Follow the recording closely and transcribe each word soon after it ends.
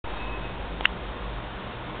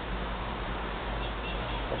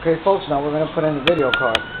Okay, folks, now we're going to put in the video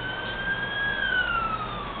card.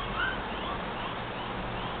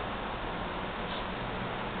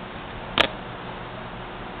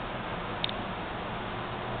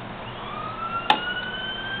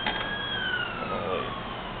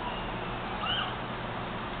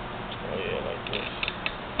 Oh yeah, like this.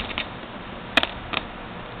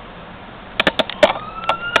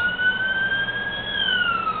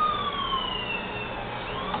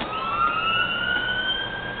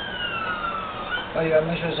 Oh, you gotta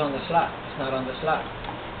make sure it's on the slot. It's not on the slot.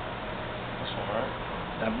 This one, right?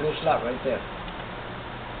 That blue slot right there.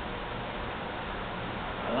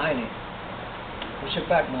 Align it. Push it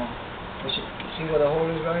back more. Push it. See where the hole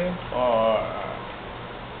is right here? Oh,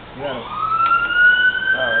 You gotta.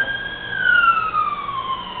 alright.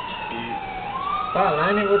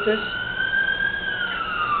 Align it with this.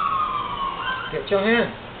 Get your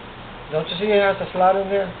hand. Don't you see it has a slot in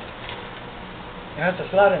there? It has a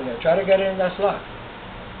slot in there. Try to get it in that slot.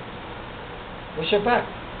 Push it back.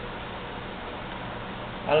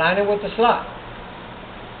 Align it with the slot.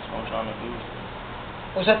 That's what I'm trying to do.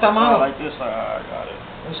 Usa esta mano. Like this, like, I got it.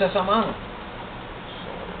 Usa esa mano.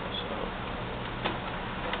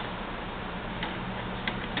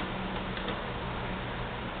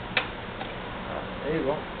 There you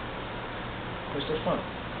go. Push the front.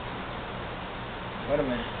 Wait a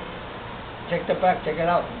minute. Take the back, take it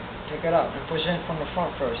out. Take it out and push in from the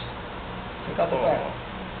front first. Take out the back.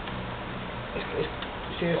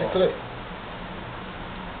 See, it's a clip.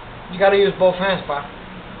 You gotta use both hands, pa.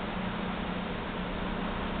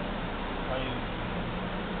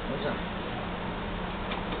 What's that?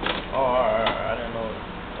 Oh, alright, I didn't know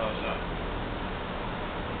that was that.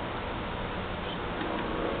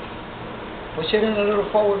 Push it in a little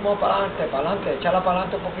forward more para adelante, echala para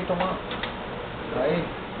adelante un poquito más. Ahí,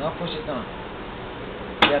 now push it down.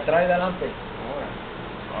 Y atrás y adelante.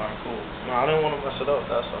 Alright, cool. No, I didn't want to mess it up,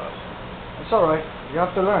 that's why. It's alright, you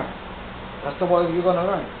have to learn. That's the way you're gonna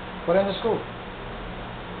learn. Put in the screw.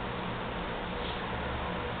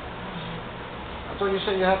 I thought you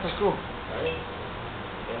said you had the screw. Right?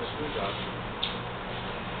 Yeah, the screwdriver.